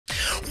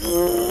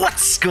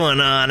What's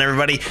going on,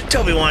 everybody?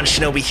 Toby1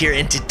 Shinobi here,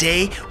 and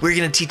today we're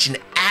gonna teach an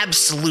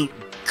absolute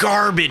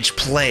garbage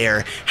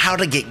player how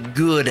to get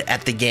good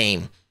at the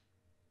game.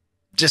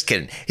 Just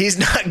kidding. He's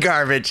not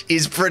garbage.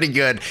 He's pretty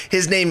good.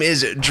 His name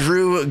is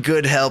Drew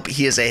Goodhelp.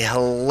 He is a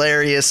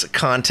hilarious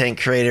content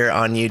creator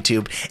on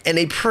YouTube and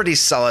a pretty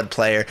solid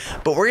player.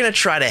 But we're going to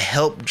try to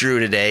help Drew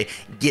today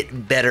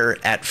get better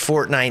at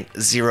Fortnite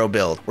Zero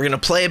Build. We're going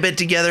to play a bit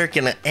together,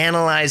 going to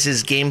analyze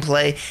his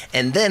gameplay,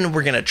 and then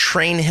we're going to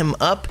train him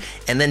up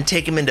and then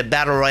take him into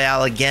Battle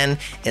Royale again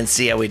and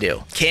see how we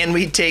do. Can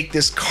we take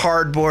this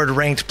cardboard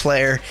ranked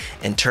player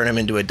and turn him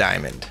into a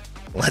diamond?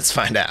 Let's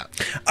find out.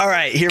 All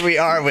right, here we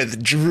are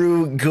with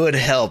Drew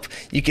Goodhelp.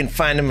 You can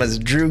find him as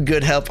Drew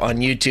Goodhelp on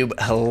YouTube.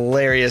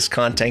 Hilarious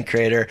content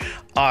creator.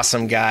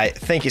 Awesome guy.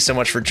 Thank you so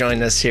much for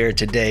joining us here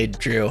today,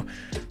 Drew.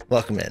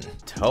 Welcome in.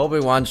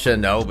 Toby1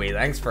 Shinobi,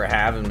 thanks for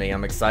having me.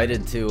 I'm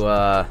excited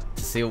to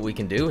see what we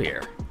can do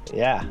here.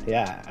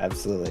 Yeah,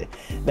 absolutely.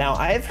 Now,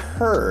 I've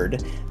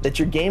heard that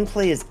your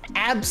gameplay is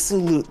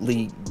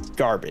absolutely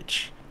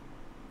garbage.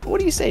 What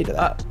do you say to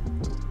that?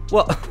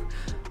 Well,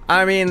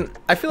 I mean,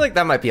 I feel like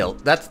that might be a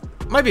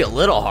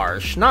little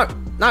harsh. Not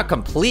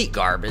complete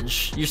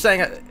garbage. You're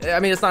saying, I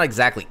mean, it's not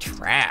exactly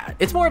trash.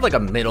 It's more of like a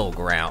middle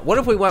ground. What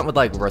if we went with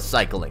like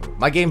recycling?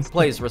 My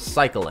gameplay is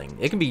recycling.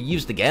 It can be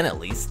used again at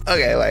least.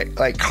 Okay,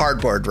 like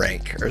cardboard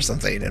rank or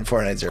something in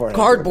Fortnite Zero.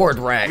 Cardboard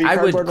rank. I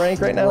would rank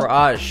right now?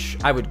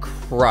 I would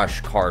crush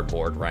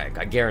cardboard rank.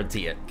 I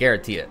guarantee it.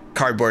 Guarantee it.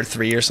 Cardboard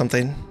 3 or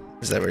something?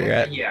 Is that where you're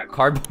at? Yeah,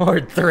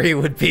 cardboard 3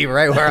 would be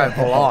right where I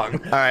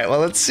belong. All right, well,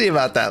 let's see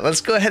about that. Let's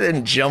go ahead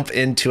and jump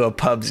into a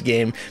pubs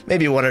game,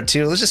 maybe one or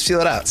two. Let's just feel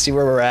it out, see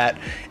where we're at,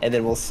 and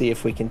then we'll see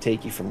if we can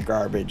take you from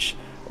garbage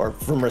or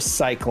from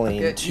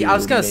recycling to I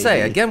was gonna say,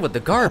 maybe again with the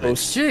garbage,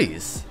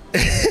 jeez.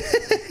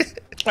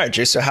 All right,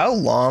 Drew, so how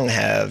long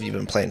have you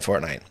been playing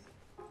Fortnite?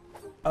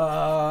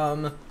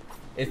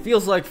 It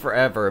feels like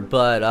forever,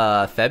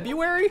 but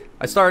February?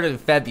 I started in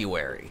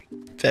February.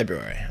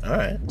 February, all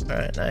right,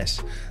 nice.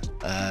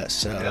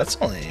 So that's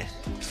only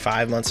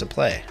 5 months of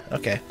play.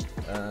 Okay.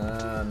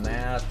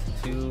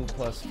 Math 2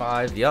 plus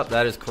 5. Yep,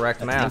 that is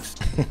correct math.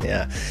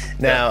 Yeah.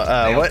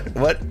 Now,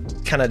 what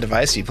kind of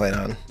device are you playing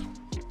on?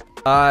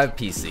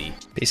 PC.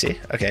 PC.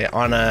 Okay.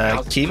 On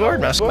a keyboard,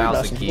 mouse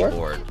and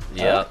keyboard.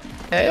 Yep.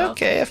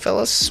 Okay. A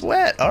fellow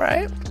sweat. All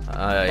right.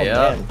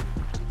 Yeah.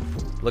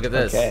 Look at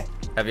this. Okay.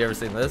 Have you ever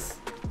seen this?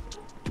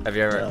 Have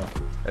you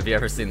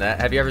ever seen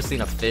that? Have you ever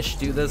seen a fish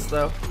do this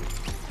though?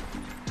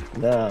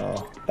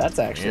 No, that's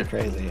actually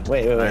crazy.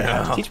 Wait.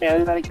 Teach me how to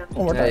do that again.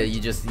 One more time.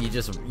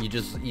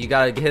 You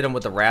gotta hit him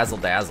with the razzle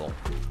dazzle.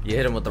 You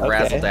hit him with the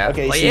razzle dazzle.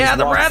 Okay, Like, so yeah,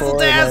 the razzle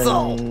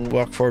dazzle.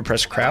 Walk forward,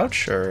 press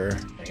crouch, or.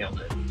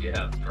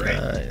 Yeah, great.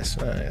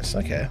 Nice.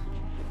 Okay.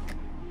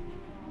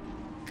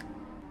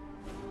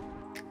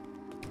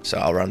 So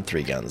I'll run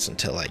 3 guns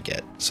until I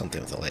get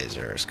something with a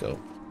laser or scope.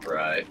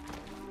 Right.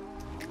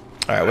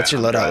 All right. What's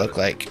your loadout look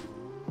like?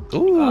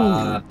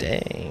 Ooh,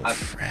 dang.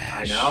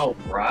 I know,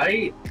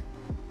 right?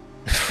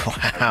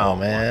 Wow,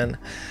 man.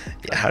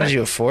 Yeah, how did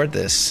you afford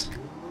this?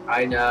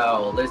 I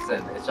know.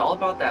 Listen, it's all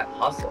about that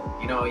hustle.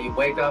 You know, you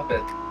wake up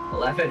at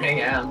 11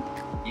 a.m.,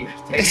 you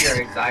take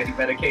your anxiety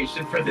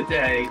medication for the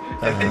day,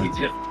 and then you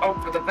just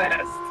hope for the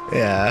best.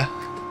 Yeah.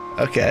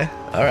 Okay.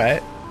 All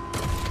right.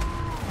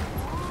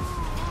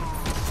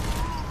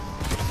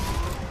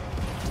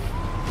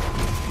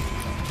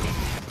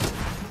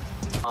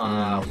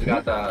 We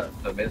got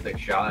the mythic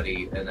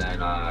shoddy, and then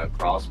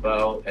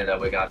crossbow, and then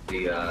we got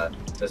the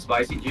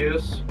spicy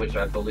juice, which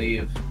I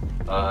believe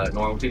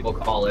normal people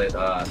call it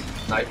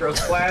nitro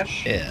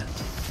splash. Yeah.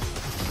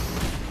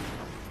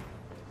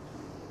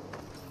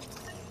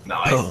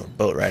 Nice. Oh,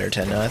 Boat Rider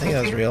 10. No, I think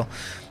that was real.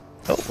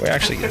 Oh, we're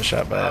actually getting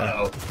shot by.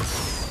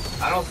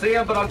 I don't see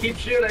him, but I'll keep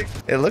shooting.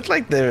 It looked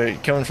like they're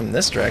coming from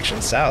this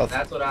direction, south.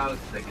 That's what I was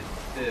thinking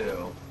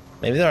too.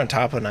 Maybe they're on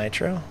top of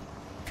Nitro.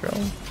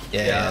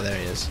 Yeah, there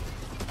he is.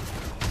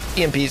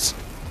 EMPs.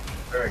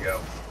 There we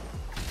go.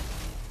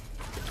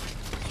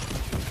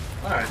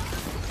 Alright.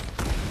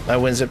 My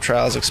WinZip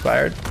trial's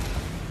expired.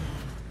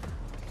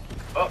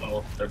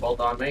 Uh-oh, they're both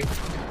on me.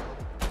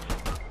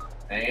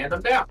 And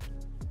I'm down.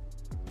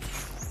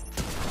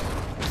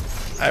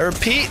 I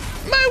repeat,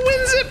 my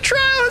WinZip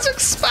trial has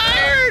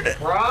expired!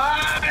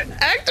 Run!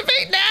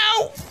 Activate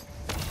now!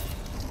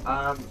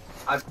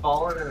 I've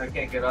fallen and I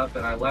can't get up,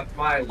 and I left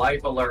my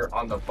life alert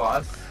on the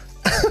bus.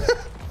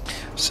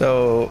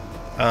 So,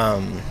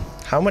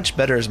 how much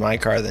better is my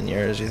car than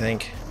yours, you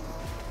think?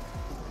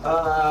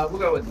 We'll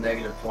go with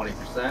negative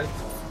 20%.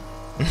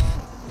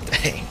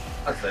 Dang.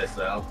 I'd say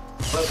so.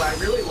 But I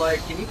really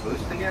like, can you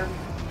boost again?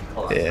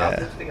 Hold on, Yeah. stop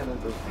boosting and then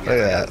boost again. Look at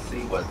I gotta that.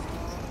 see what...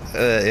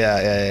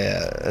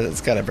 Yeah.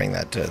 It's got to bring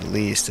that to at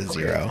least a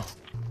 0.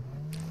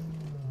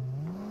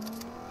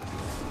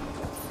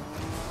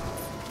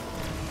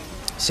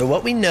 So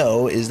what we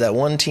know is that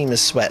one team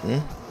is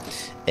sweating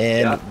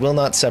and will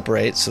not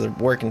separate, so they're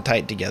working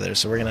tight together.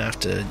 So we're gonna have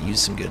to use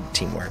some good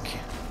teamwork.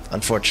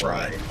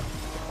 Unfortunately, Right.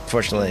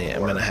 Fortunately, I'm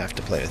gonna have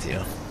to play with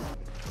you.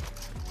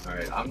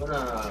 Alright, I'm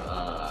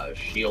gonna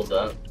shield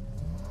up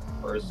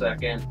for a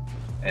second,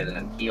 and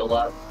then heal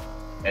up,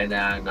 and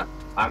then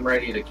I'm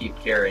ready to keep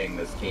carrying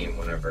this team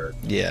whenever.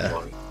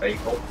 Yeah.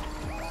 Faithful.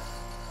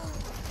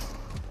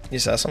 You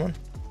saw someone?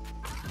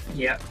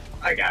 Yep,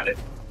 I got it.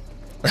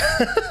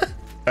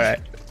 Alright.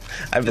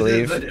 I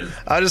believe.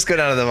 I'll just go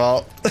down to the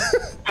vault.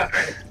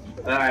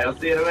 Alright, I'll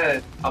see you in a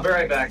minute. I'll be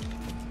right back.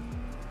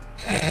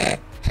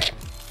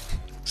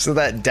 So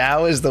that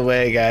Dow is the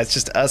way, guys.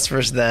 Just us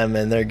versus them,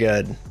 and they're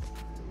good.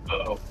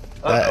 Uh-oh.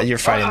 You're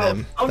fighting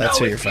them. Oh, That's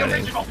no, who you're it's the fighting.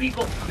 original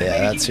people.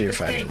 Yeah, that's who you're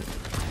fighting.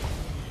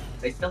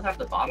 They still have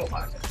the bottle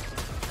line.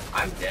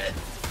 I'm dead.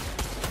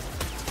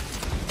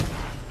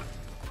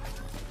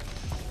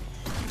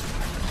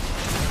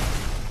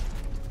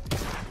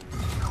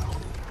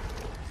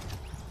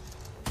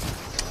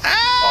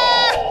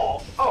 Ah!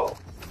 Oh,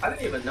 I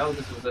didn't even know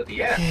this was at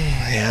the end.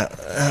 Yeah,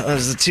 that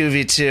was the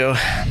 2v2.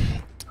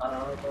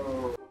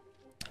 Oh.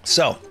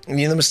 So, you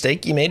know the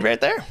mistake you made right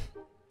there?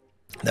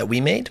 That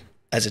we made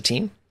as a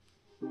team?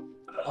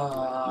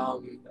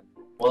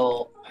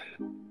 Well,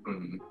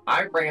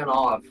 I ran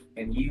off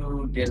and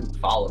you didn't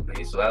follow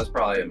me, so that was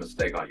probably a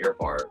mistake on your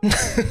part.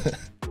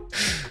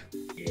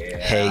 Yeah.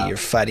 Hey, you're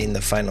fighting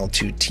the final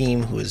 2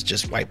 team who has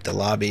just wiped the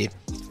lobby.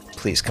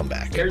 Please come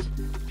back. Here's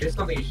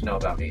something you should know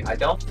about me. I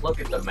don't look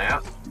at the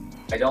map.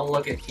 I don't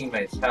look at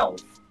teammates'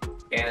 health,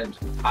 and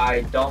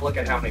I don't look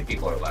at how many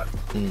people are left.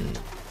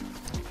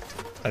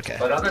 Okay.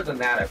 But other than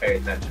that, I pay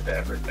attention to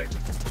everything.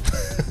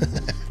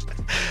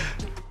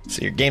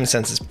 So your game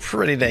sense is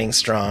pretty dang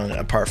strong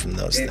apart from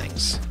those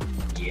things.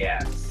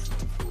 Yes.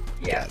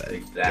 Yes, Got it.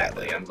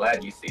 exactly. Got it. I'm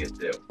glad you see it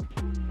too.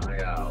 I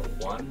got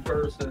one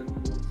person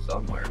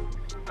somewhere.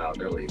 Oh,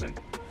 they're leaving.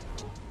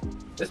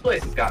 This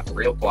place has gotten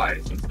real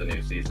quiet since the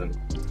new season.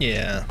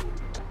 Yeah.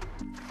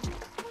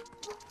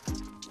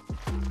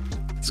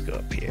 Let's go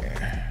up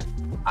here.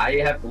 I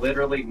have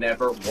literally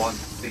never once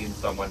seen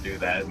someone do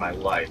that in my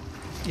life.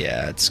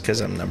 Yeah, it's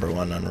because I'm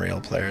 #1 Unreal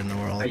player in the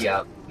world.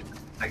 Yeah.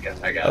 I guess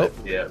I got it.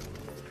 Yeah.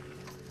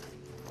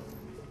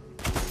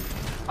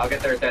 I'll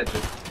get their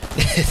attention.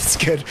 It's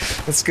good.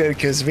 It's good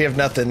because we have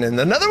nothing. And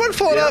another one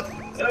pulled up.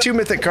 2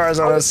 mythic cars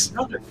on us.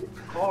 Another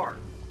car.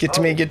 Get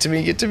to me, get to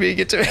me, get to me,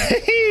 get to me.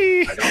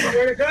 I don't know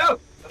where to go.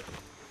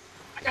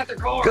 I got the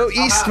car. Go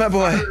east, my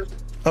boy.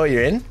 Oh,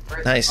 you're in?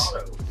 Nice.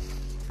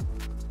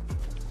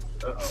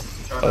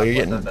 Oh,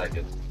 you're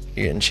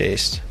getting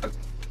chased.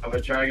 I'm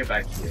gonna try to get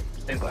back to you.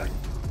 Stay by.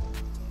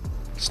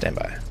 Stand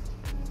by.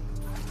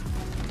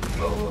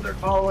 Oh, they're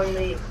following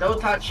me. No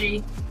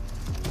touchy.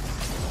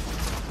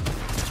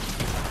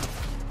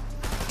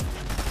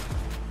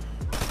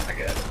 I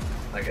got it.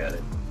 I got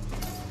it.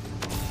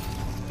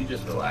 You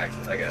just relax.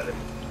 I got it.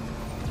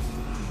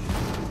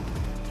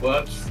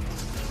 Whoops.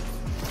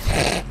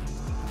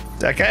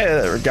 That guy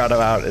that got him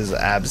out is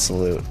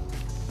absolute.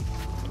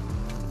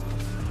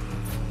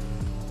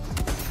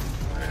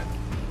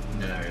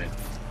 Alright.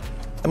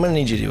 I'm gonna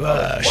need you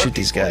to shoot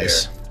these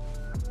guys.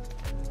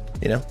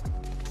 You know?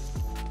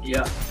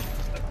 Yeah.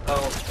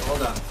 Oh,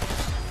 hold on.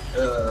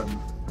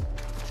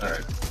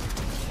 Alright.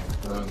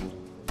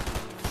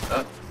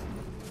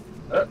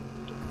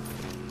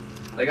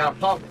 They got a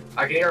pump.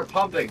 I can hear it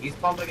pumping. He's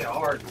pumping it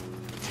hard.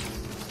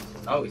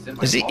 Oh, he's in my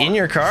car. Is he in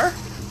your car?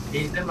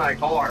 He's in my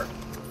car.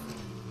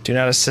 Do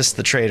not assist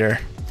the traitor.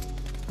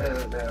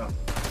 No.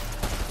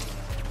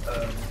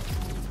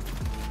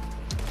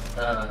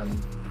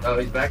 Oh,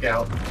 he's back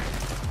out.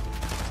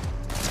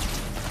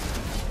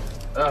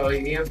 Oh,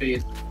 he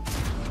EMP'd.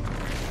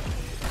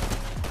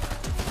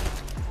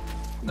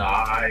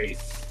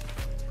 Nice.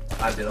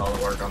 I did all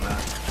the work on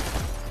that.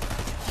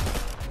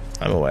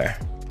 I'm aware.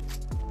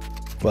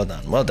 Well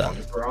done, well done.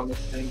 We're on the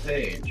same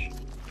page.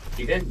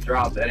 He didn't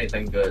drop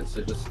anything good,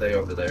 so just stay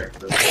over there.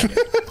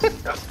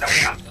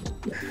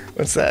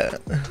 What's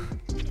that?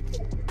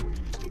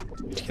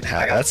 You can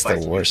have, that's the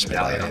worst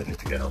medallion.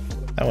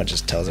 That one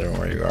just tells everyone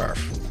where you are.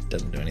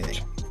 Doesn't do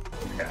anything.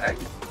 Okay.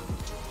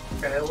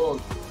 Okay, a little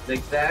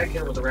zigzag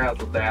here with the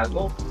razzle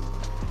dazzle.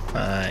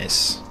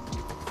 Nice.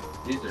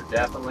 These are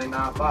definitely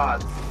not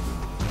bots.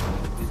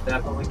 These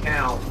definitely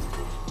count.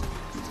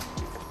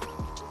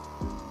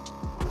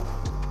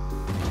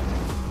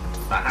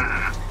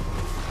 Aha!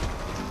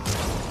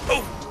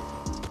 Oh!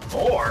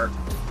 More?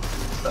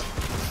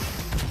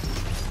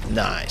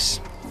 Nice.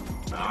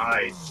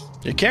 Nice.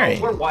 You're carrying.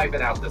 Oh, we're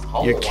wiping out this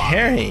whole You're lot.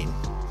 carrying.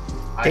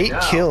 I 8 know.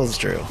 kills,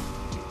 Drew.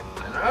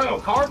 I know.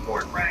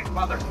 Cardboard rank,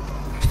 mother.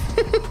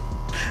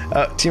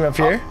 Team up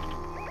here.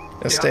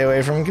 Yeah. Stay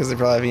away from them because they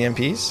probably have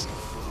EMPs.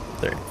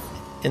 They're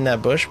in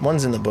that bush.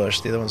 One's in the bush.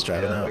 The other one's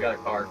driving Yeah, out. we got a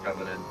car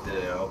coming in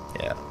too.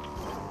 Yeah.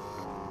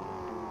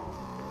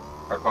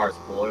 Our car's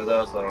cooler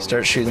though, so I don't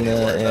Start need to shooting worry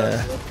the, about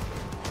yeah. it.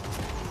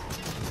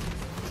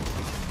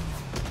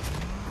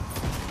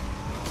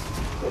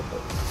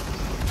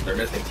 They're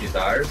missing 2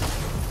 tires.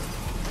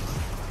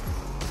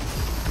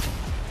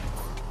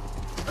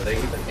 Are they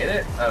even in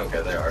it? Oh,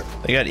 okay, they are.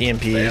 They got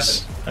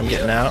EMPs. I'm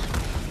getting out.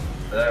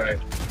 Alright.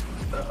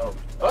 Uh-oh.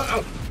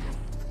 Uh-oh!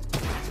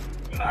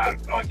 Ah,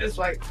 going this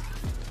way.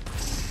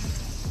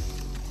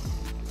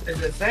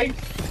 Is it safe?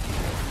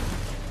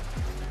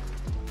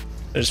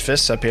 There's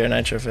fists up here,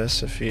 nitro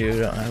fists, if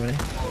you don't have any.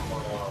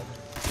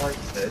 Like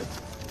this.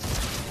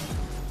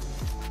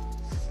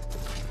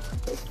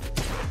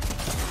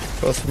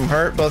 Both of them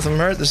hurt, both of them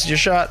hurt. This is your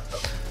shot.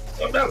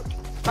 Oh no!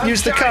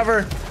 Use the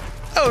cover.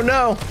 Oh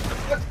no!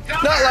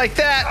 Not like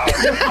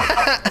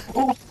that!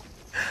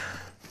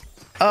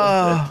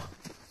 Oh.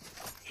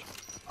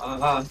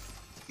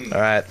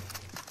 Alright.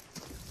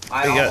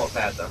 I almost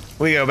had them.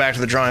 We go back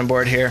to the drawing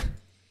board here.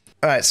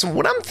 Alright, so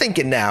what I'm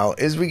thinking now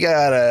is we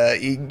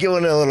gotta go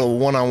into a little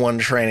one-on-one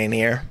training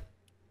here.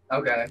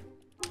 Okay.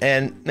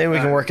 And maybe we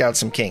can work out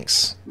some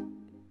kinks.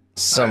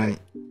 Some...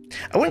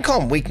 I wouldn't call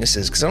them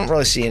weaknesses, because I don't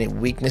really see any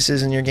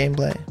weaknesses in your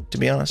gameplay, to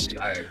be honest.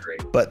 I agree.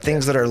 But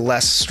things that are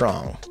less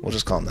strong, we'll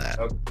just call them that.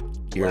 Okay.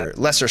 Your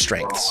lesser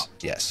strengths.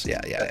 Yes,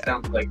 yeah. That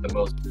sounds like the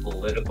most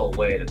political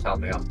way to tell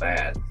me I'm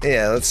bad.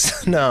 Yeah,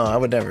 let's... No, I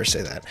would never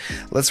say that.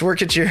 Let's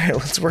work at your...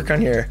 Let's work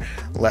on your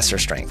lesser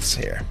strengths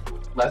here.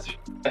 Lesser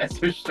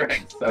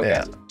strengths. Okay.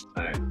 Yeah.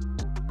 All right.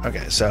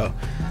 Okay, so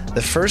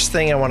the first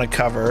thing I want to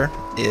cover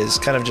is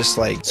kind of just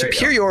like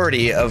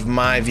superiority of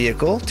my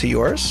vehicle to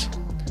yours.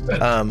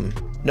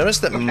 Notice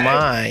that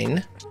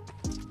mine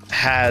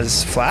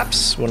has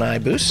flaps when I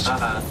boost,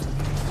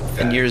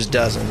 and yours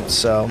doesn't.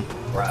 So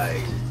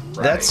Right.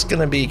 that's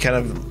gonna be kind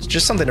of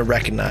just something to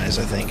recognize.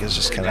 I think is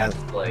just kind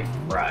of like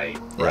right.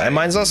 Yeah, and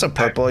mine's also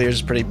purple. Yours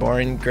is pretty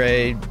boring,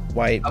 gray,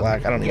 white,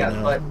 black. I don't even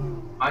know. But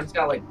mine's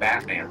got like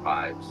Batman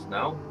vibes.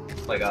 No,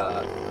 like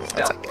a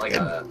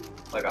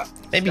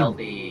maybe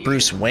stealthy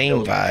Bruce Wayne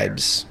billionaire.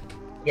 vibes.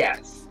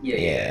 Yes.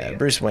 Yeah.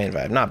 Bruce Wayne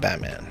vibe, not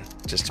Batman.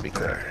 Just to be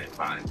clear. Alright,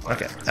 fine.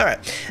 Okay. All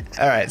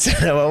right.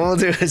 So what we'll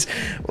do is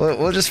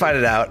we'll just fight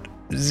it out.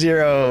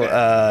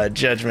 Zero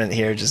judgment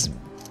here. Just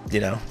do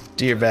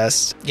your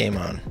best. Game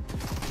on.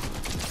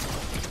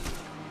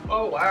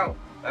 Oh wow,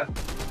 that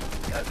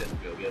didn't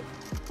feel good.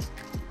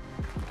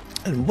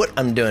 And what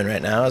I'm doing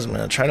right now is I'm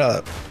going to try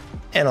to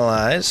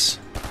analyze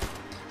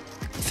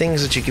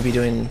things that you could be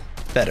doing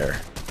better.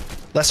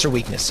 Lesser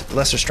weakness,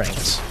 lesser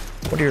strengths.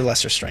 What are your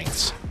lesser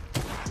strengths?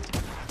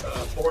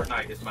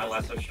 Fortnite is my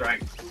lesser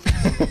strength.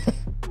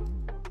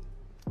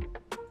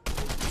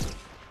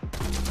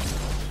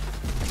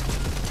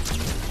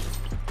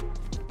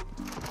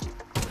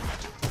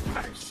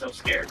 I'm so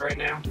scared right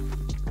now.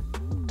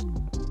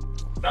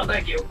 No,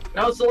 thank you.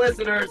 No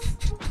solicitors.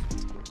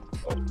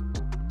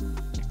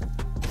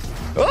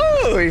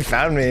 Oh, he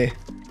found me.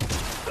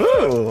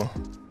 Ooh.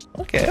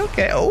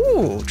 Okay.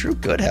 Oh, Drew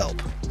Goodhelp.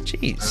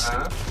 Jeez.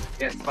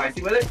 Yeah,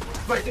 spicy with it.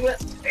 Spicy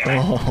with it. Damn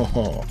it.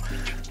 Oh.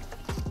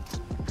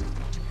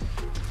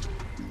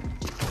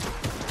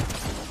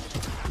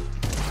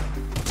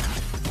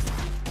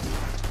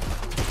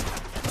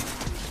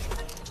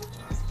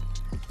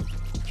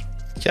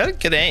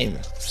 Got good aim.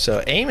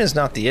 So aim is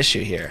not the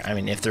issue here. I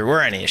mean, if there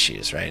were any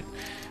issues, right?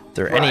 If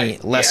there are any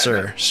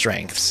lesser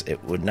strengths,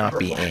 it would not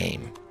be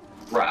aim.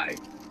 Right.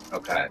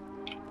 Okay.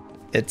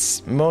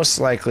 It's most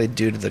likely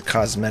due to the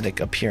cosmetic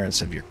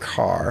appearance of your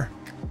car.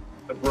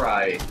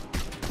 Right.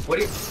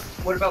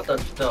 What about the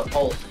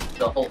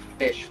whole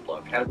fish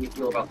look? How do you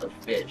feel about the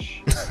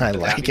fish? I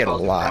like it a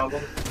lot.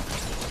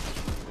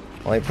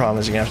 Only problem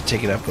is you're gonna have to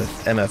take it up with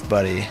MF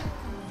Buddy.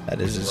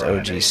 That is his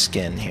OG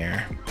skin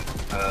here.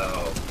 Oh.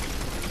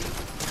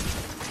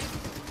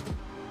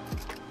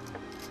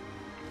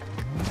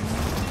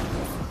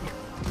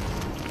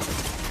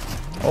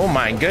 Oh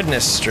my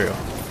goodness, Drew.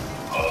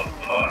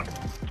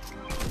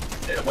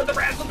 With the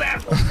razzle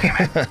dazzle,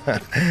 damn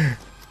it.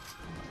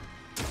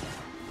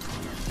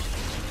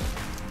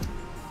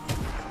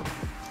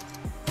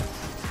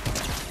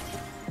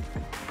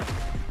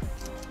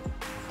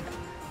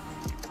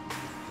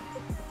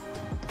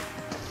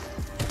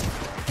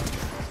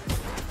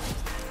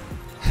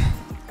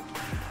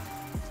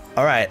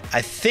 All right,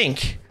 I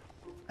think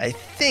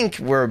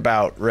we're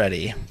about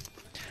ready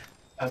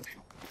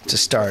to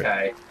start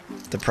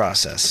the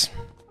process.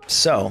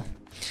 So,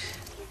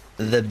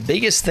 the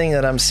biggest thing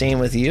that I'm seeing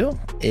with you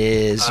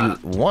is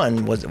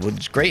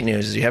what's great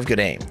news is you have good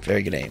aim,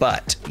 very good aim,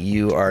 but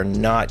you are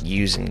not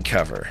using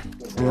cover.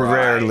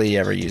 Rarely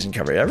ever using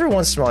cover. Every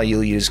once in a while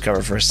you'll use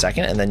cover for a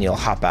second and then you'll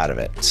hop out of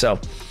it. So,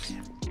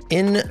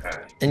 in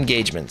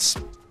engagements,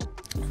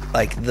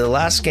 like the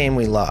last game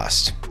we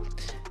lost,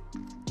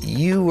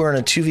 you were in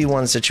a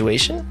 2v1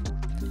 situation.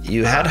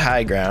 You had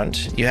high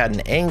ground. You had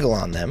an angle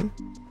on them.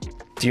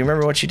 Do you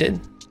remember what you did?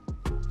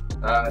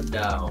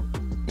 No.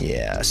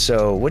 Yeah,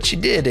 so what you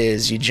did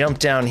is you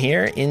jumped down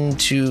here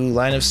into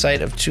line of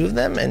sight of two of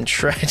them and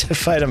tried to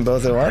fight them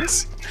both at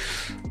once.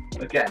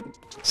 Okay.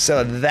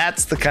 So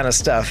that's the kind of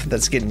stuff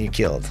that's getting you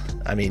killed.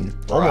 I mean,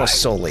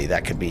 almost solely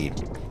that could be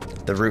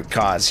the root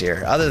cause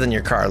here, other than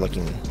your car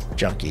looking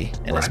junky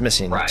and it's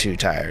missing two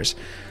tires.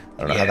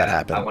 I don't know how that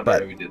happened. I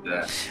wonder who did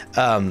that.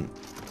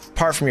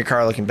 Apart from your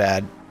car looking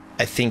bad,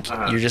 I think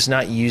you're just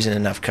not using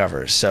enough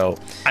cover. So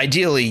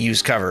ideally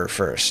use cover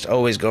first.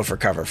 Always go for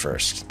cover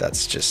first.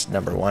 That's just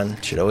number one.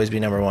 Should always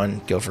be number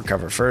one. Go for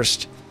cover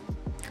first.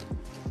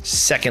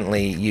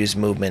 Secondly, use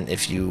movement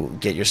if you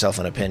get yourself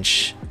in a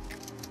pinch.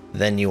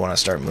 Then you want to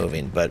start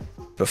moving. But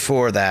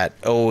before that,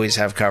 always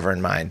have cover in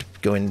mind.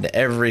 Going into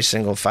every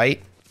single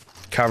fight,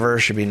 cover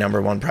should be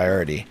 #1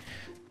 priority.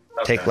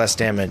 Okay. Take less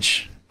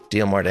damage,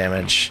 deal more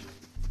damage.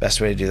 Best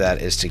way to do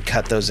that is to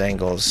cut those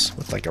angles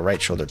with like a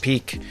right shoulder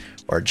peek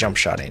or jump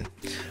shotting.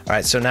 All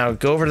right, so now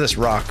go over to this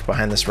rock,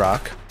 behind this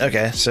rock.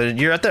 Okay, so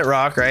you're at that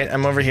rock, right?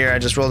 I'm over here. I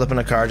just rolled up in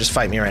a car. Just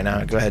fight me right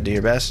now. Go ahead, do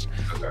your best.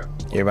 Okay.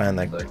 You're behind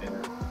the...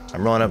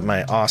 I'm rolling up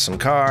my awesome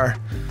car.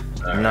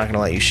 I'm not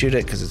gonna let you shoot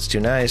it because it's too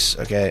nice.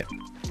 Okay.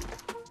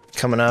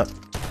 Coming up.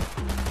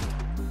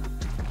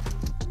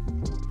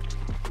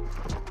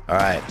 All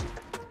right.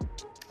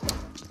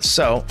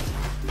 So,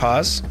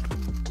 pause.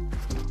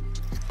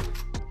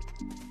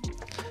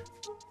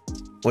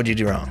 What'd you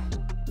do wrong?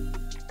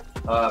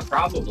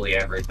 Probably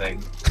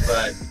everything,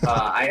 but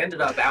I ended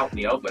up out in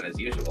the open as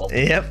usual.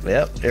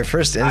 Yep. Your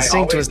first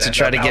instinct was to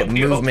try to get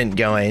movement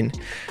going,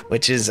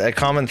 which is a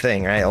common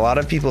thing, right? A lot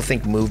of people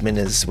think movement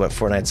is what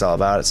Fortnite's all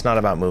about. It's not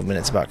about movement,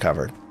 it's about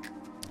cover.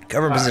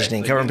 Cover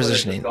positioning, cover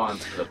positioning.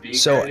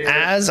 So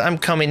as I'm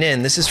coming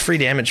in, this is free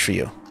damage for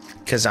you.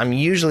 Because I'm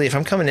usually, if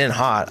I'm coming in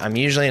hot, I'm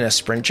usually in a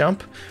sprint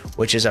jump,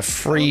 which is a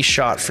free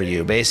shot for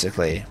you,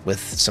 basically, with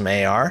some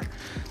AR.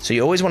 So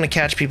you always want to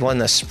catch people in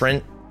the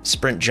sprint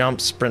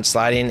jump, sprint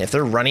sliding. If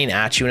they're running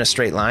at you in a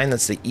straight line,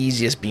 that's the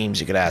easiest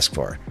beams you could ask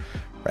for,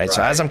 right?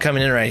 So as I'm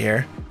coming in right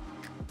here,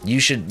 you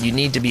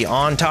need to be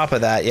on top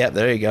of that. Yep,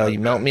 there you go. You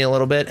melt me a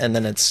little bit, and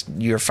then it's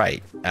your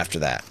fight after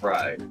that.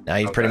 Right. Now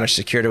you've pretty much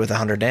secured it with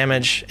 100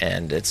 damage,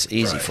 and it's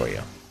easy for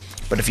you.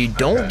 But if you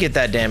don't get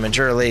that damage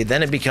early,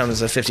 then it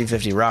becomes a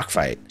 50-50 rock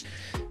fight.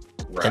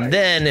 Right. And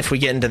then if we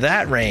get into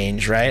that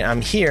range, right, I'm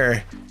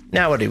here.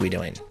 Now what are we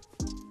doing?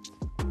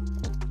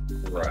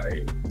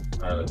 Right.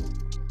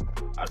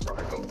 I'd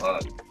probably go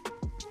up.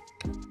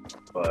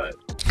 But...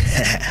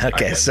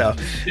 okay, so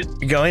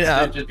going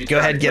up, go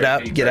ahead, get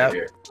up.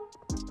 Here.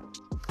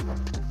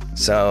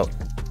 So,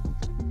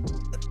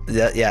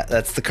 yeah,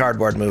 that's the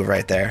cardboard move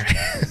right there.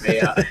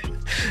 Yeah.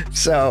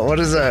 So what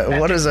does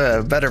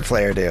a better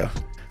player do?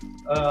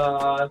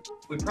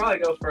 We probably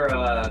go for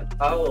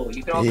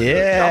you can also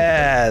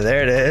yeah,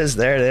 there it is.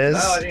 Oh,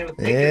 I didn't even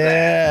think of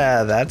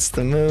that. That's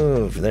the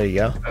move. There you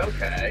go.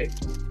 Okay.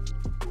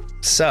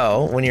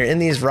 So when you're in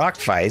these rock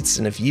fights,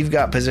 and if you've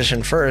got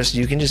position first,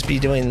 you can just be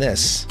doing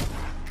this.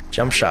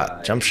 Jump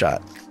shot,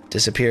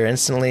 disappear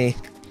instantly.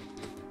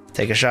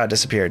 Take a shot,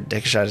 disappear,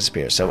 take a shot,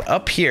 disappear. So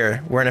up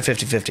here, we're in a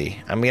 50-50.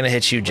 I'm gonna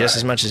hit you just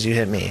as much as you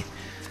hit me,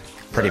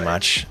 pretty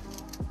much.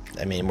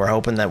 I mean, we're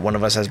hoping that one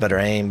of us has better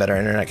aim, better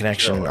internet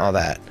connection, all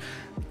that.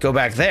 Go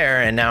back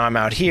there, and now I'm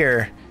out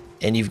here,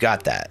 and you've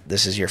got that.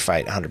 This is your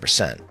fight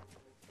 100%.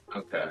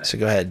 Okay. So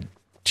go ahead,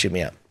 shoot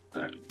me up.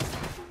 Right.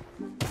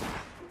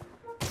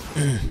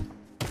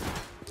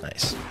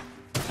 Nice.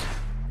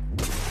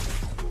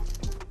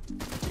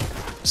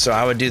 So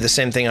I would do the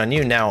same thing on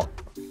you. Now,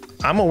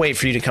 I'm gonna wait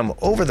for you to come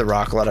over the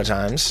rock a lot of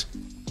times.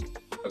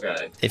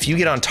 Okay. If you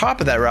get on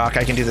top of that rock,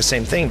 I can do the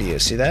same thing to you.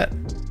 See that?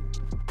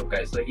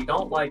 Okay, so you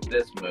don't like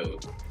this move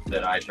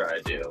that I try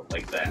to do,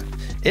 like that.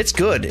 It's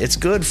good. It's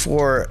good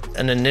for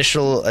an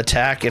initial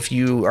attack if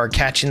you are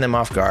catching them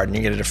off guard and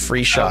you get a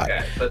free shot.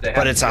 Okay,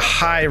 but it's a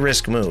high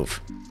risk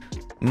move.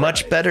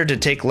 Much better to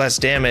take less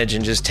damage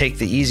and just take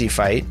the easy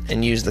fight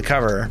and use the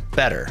cover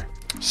better.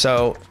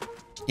 So,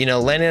 you know,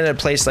 landing at a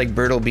place like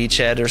Brutal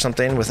Beachhead or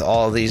something with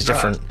all of these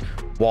different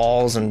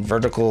walls and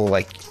vertical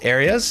like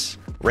areas,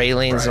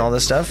 railings and all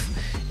this stuff,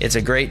 it's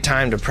a great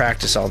time to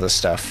practice all this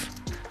stuff.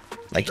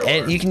 Like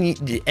you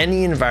can,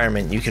 any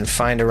environment, you can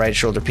find a right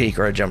shoulder peek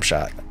or a jump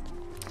shot.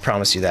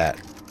 Promise you that.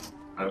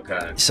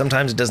 Okay.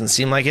 Sometimes it doesn't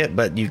seem like it,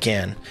 but you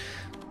can.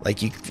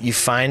 Like you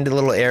find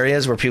little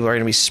areas where people are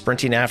going to be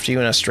sprinting after you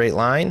in a straight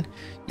line.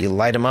 You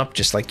light them up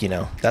just like, you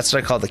know, that's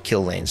what I call the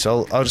kill lane.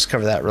 So I'll just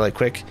cover that really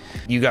quick.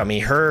 You got me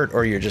hurt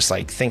or you're just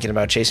like thinking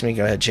about chasing me.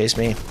 Go ahead, chase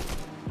me.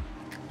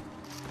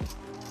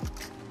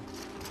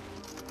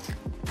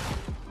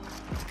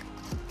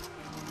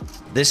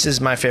 This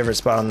is my favorite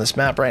spot on this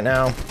map right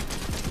now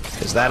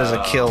because that is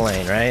a kill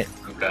lane, right?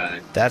 Okay.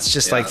 That's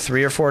just like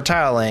 3 or 4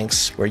 tile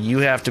lengths where you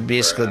have to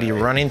basically be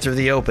running through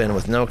the open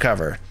with no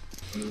cover.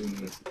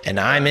 And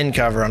I'm in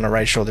cover on the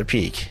right shoulder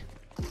peak.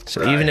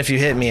 So even if you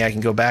hit me, I can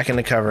go back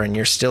into cover and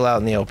you're still out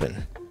in the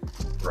open.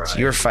 It's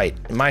your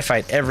fight, my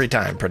fight every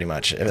time pretty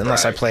much,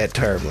 unless I play it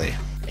terribly.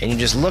 And you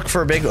just look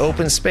for a big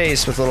open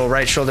space with a little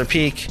right shoulder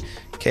peek.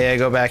 Okay, I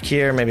go back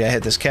here, maybe I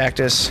hit this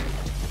cactus.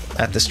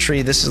 At this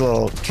tree, this is a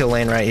little kill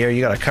lane right here.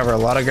 You gotta cover a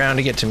lot of ground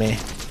to get to me.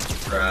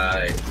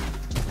 Right.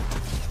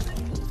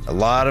 A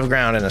lot of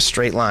ground in a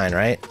straight line,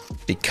 right?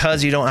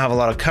 Because you don't have a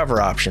lot of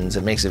cover options,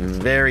 it makes it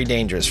very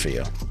dangerous for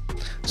you.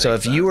 So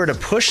if you were to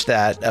push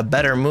that, a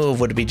better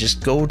move would be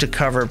just go to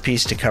cover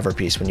piece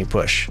when you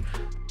push.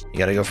 You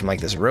gotta go from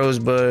like this rose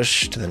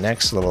bush to the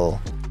next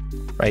little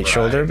right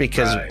shoulder,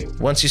 because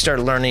once you start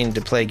learning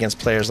to play against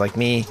players like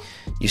me,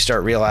 you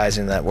start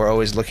realizing that we're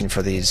always looking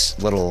for these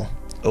little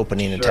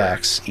opening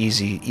attacks,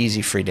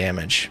 easy free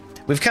damage.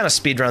 We've kind of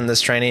speedrun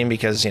this training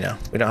because, you know,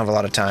 we don't have a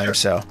lot of time,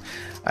 so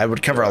I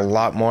would cover a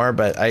lot more,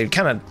 but I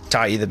kind of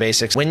taught you the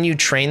basics. When you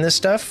train this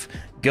stuff,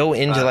 go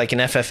into like an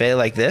FFA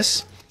like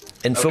this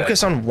and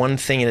focus on one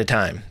thing at a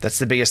time. That's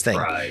the biggest thing.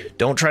 Right.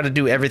 Don't try to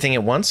do everything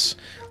at once.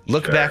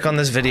 Look back on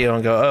this video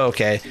and go, oh,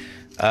 okay.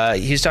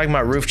 He's talking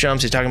about roof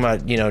jumps. He's talking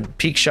about, you know,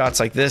 peak shots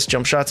like this,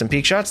 jump shots and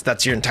peak shots.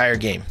 That's your entire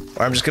game.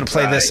 Or I'm just going to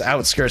play this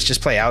outskirts.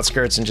 Just play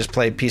outskirts and just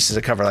play pieces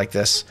of cover like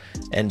this.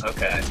 And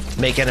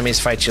make enemies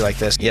fight you like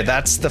this. Yeah,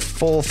 that's the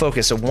full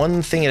focus. So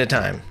one thing at a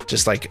time.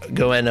 Just like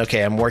go in,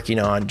 okay, I'm working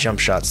on jump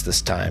shots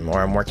this time. Or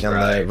I'm working on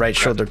the right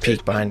shoulder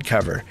peek behind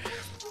cover.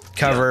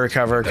 Cover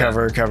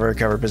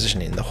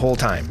positioning the whole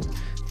time.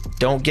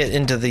 Don't get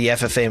into the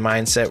FFA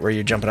mindset where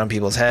you're jumping on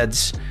people's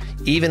heads.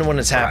 Even when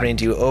it's happening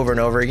to you over and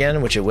over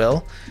again, which it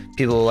will,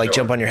 people will like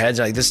jump on your heads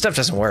and like, this stuff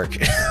doesn't work.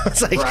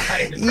 It's like,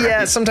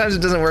 yeah, sometimes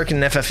it doesn't work in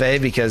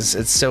FFA because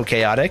it's so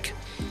chaotic.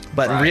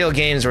 But in real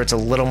games where it's a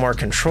little more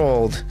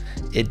controlled,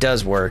 it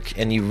does work,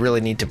 and you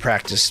really need to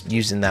practice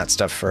using that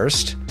stuff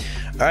first.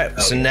 All right,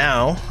 so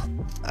now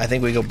I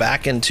think we go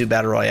back into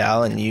Battle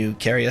Royale and you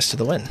carry us to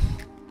the win.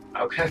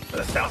 Okay,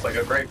 that sounds like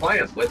a great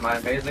plan with my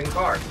amazing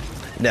car.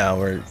 No,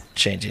 we're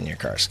changing your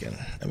car skin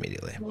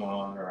immediately.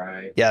 All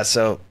right. Yeah,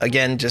 so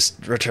again,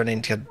 just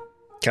returning to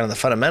kind of the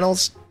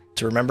fundamentals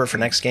to remember for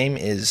next game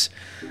is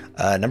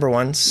number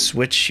one,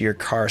 switch your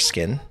car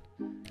skin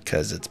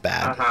because it's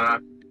bad.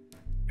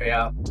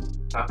 Yeah.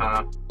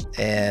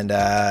 And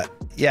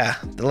yeah,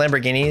 the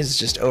Lamborghini is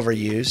just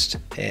overused,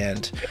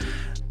 and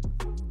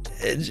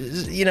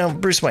you know,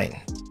 Bruce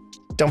Wayne.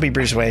 Don't be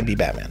Bruce Wayne, be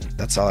Batman.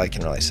 That's all I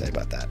can really say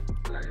about that.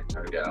 All right,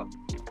 there we go.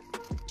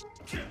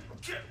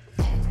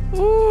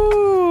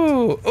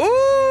 Ooh,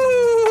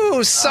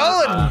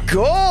 solid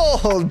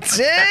gold.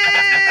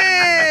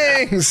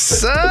 Dang,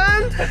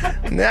 son.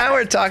 Now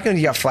we're talking.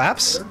 You got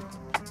flaps?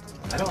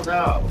 I don't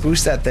know.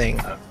 Boost that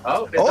thing.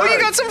 Oh, you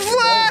got some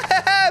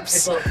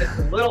flaps. It's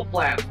a little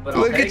flaps, but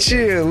look at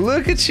you.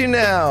 Look at you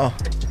now.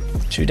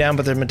 2 down,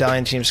 but the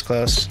medallion team's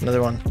close.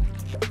 Another one.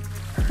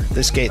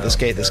 This gate. Yeah,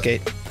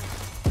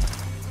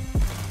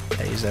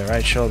 use that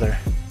right shoulder.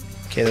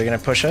 Okay, they're gonna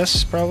push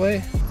us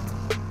probably.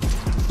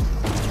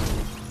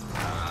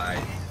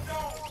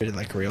 Treated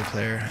like a real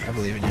player. I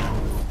believe in you.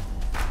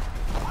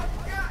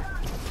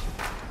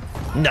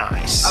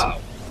 Nice. Oh,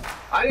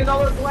 I didn't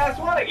know it was the last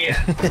one again.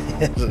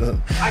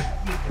 I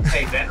need to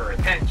pay better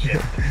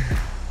attention.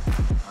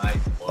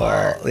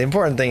 Well, the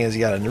important thing is you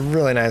got a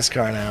really nice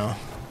car now.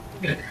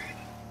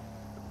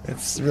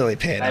 It's really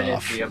paying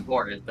off. That is the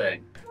important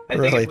thing. I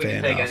really think if we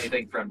can take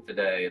anything from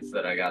today, it's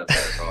that I got a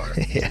better car.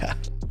 Yeah.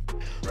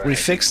 Right. We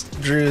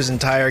fixed Drew's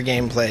entire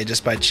gameplay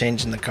just by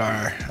changing the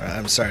car.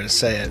 I'm sorry to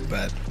say it,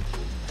 but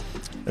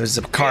it was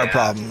a car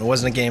problem. It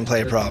wasn't a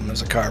gameplay problem. It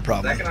was a car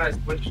problem. The second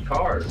I switched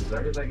cars,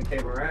 everything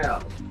came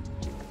around.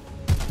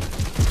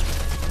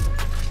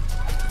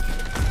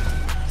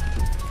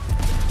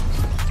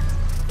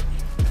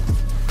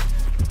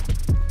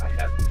 I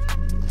have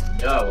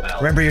no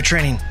help. Remember your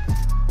training.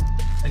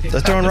 They're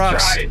throwing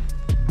rocks.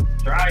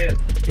 Try it.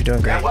 You're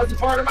doing great. That wasn't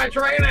part of my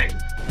training.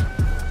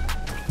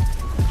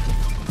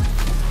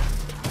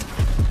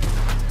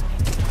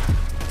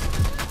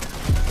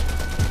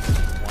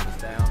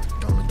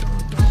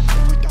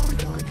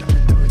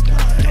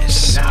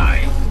 Nice.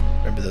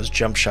 Remember those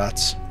jump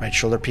shots, right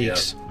shoulder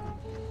peaks. Yep.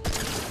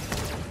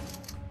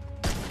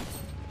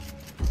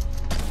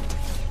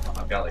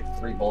 I've got like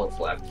 3 bullets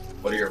left.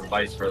 What are your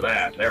advice for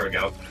that? There we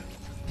go.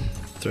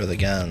 Throw the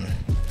gun.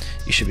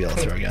 You should be able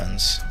to throw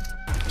guns.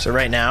 So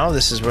right now,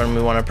 this is when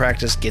we want to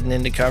practice getting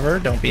into cover.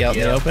 Don't be out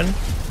in the open.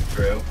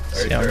 True.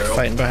 Very See, I'm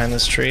fighting behind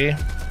this tree.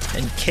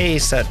 In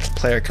case that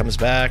player comes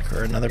back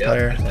or another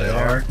player. They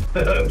are.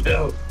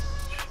 No.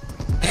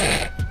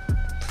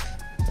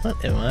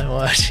 What am I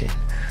watching?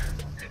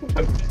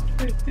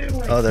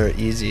 Oh, they're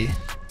easy.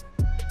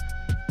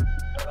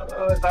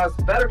 That's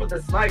better with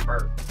the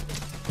sniper.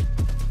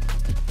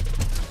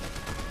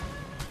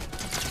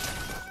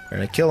 We're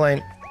in a kill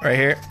lane right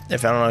here.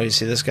 If I don't know if you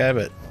see this guy,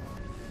 but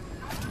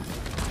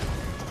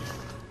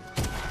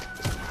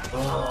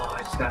oh,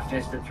 I just got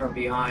fisted from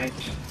behind.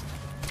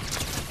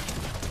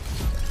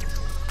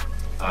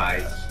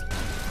 Nice.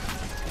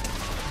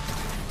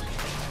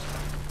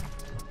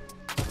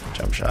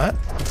 jump shot.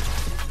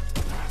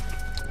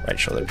 Right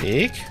shoulder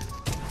peek.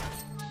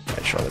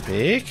 Right shoulder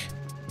peek.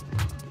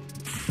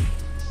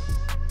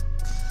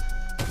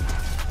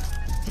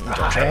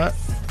 Jump shot.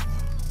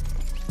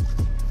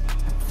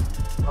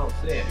 I don't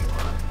see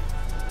anyone.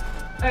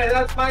 Hey,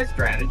 that's my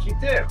strategy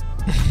too.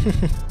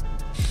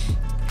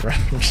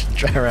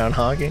 Try around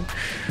hogging.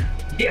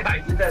 Yeah, I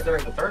did that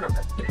during the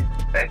tournament.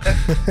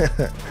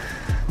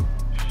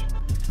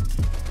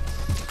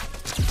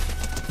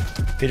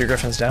 Peter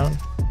Griffin's down.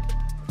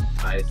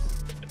 Nice.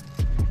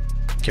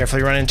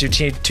 Carefully run into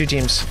two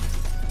teams.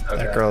 Okay.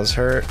 That girl is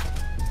hurt.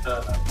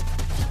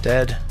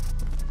 Dead.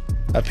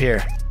 Up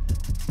here.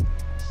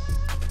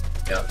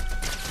 Yep.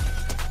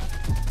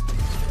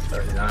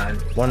 39.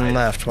 One nice.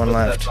 left, one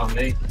left. On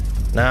me.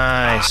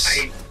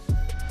 Nice.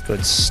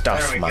 Good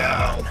stuff,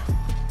 man.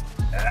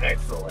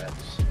 Excellent.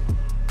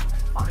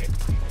 Fine.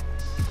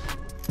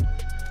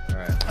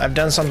 Alright. I've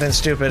done something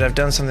stupid. I've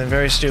done something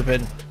very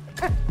stupid.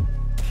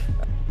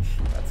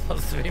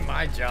 supposed to be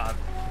my job.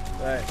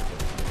 Right.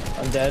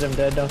 I'm dead.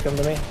 Don't come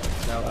to me.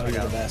 No, Oh, I you're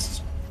got the him.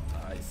 best.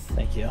 Nice.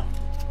 Thank you.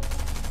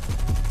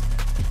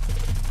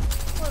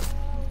 What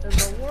in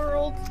the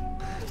world?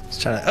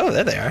 Just trying to. Oh,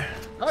 there they are.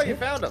 Oh, you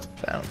found him.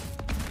 Found.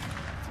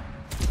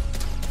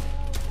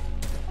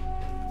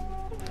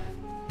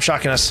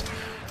 Shocking us.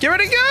 Get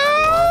ready to go!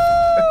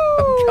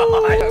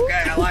 God,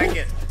 okay, I like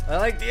it. I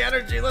like the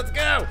energy. Let's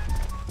go.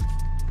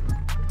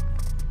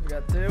 We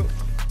got 2.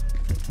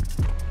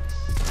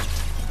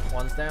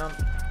 One's down.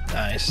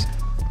 Nice.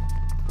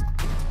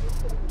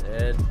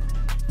 Dead.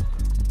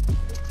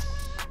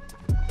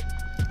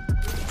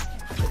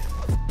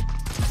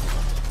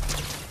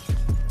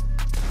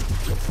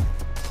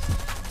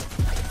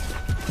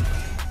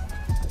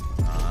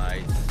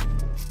 Nice.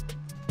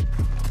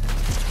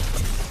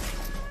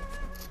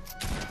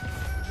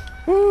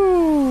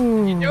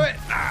 Woo! You do it.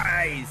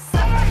 Nice.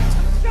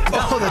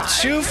 Oh, the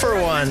 2 for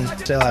 1.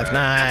 Stay alive.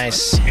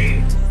 Nice.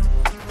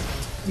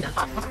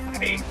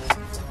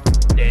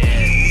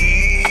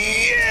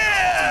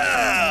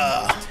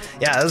 Yeah!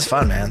 Yeah, that was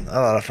fun, man. A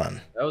lot of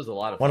fun. That was a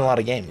lot of Won fun. a lot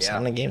of games. Yeah. How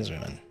many games we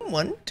won?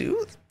 1,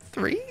 2,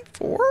 3,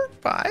 4,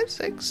 5,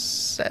 6,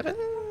 7,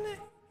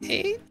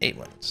 8. 8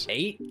 wins.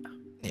 8?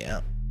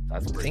 Yeah.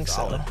 That's pretty think so.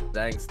 solid.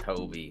 Thanks,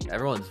 Toby.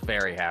 Everyone's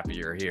very happy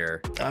you're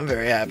here. I'm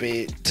very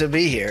happy to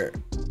be here.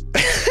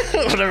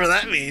 Whatever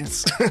that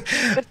means. I'm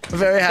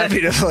very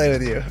happy to play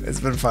with you. It's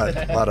been fun.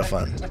 A lot of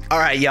fun. All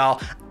right,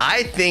 y'all.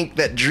 I think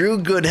that Drew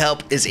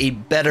Goodhelp is a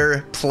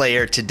better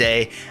player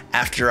today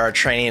after our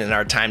training and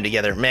our time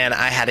together. Man,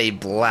 I had a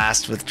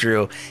blast with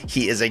Drew.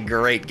 He is a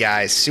great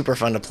guy, super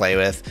fun to play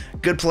with.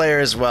 Good player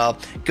as well.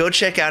 Go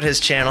check out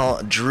his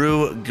channel,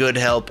 Drew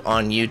Goodhelp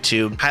on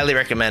YouTube. Highly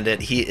recommend it.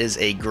 He is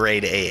a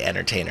grade A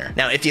entertainer.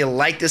 Now, if you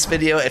like this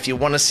video, if you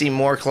want to see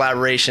more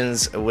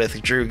collaborations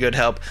with Drew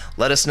Goodhelp,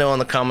 let us know in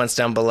the comments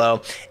down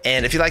below.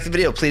 And if you like the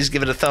video, please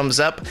give it a thumbs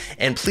up,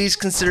 and please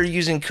consider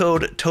using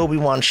code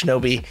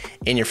TobyWanShinobi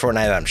in your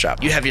Fortnite item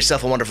shop. You have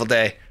yourself a wonderful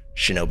day.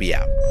 Shinobi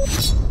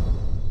out.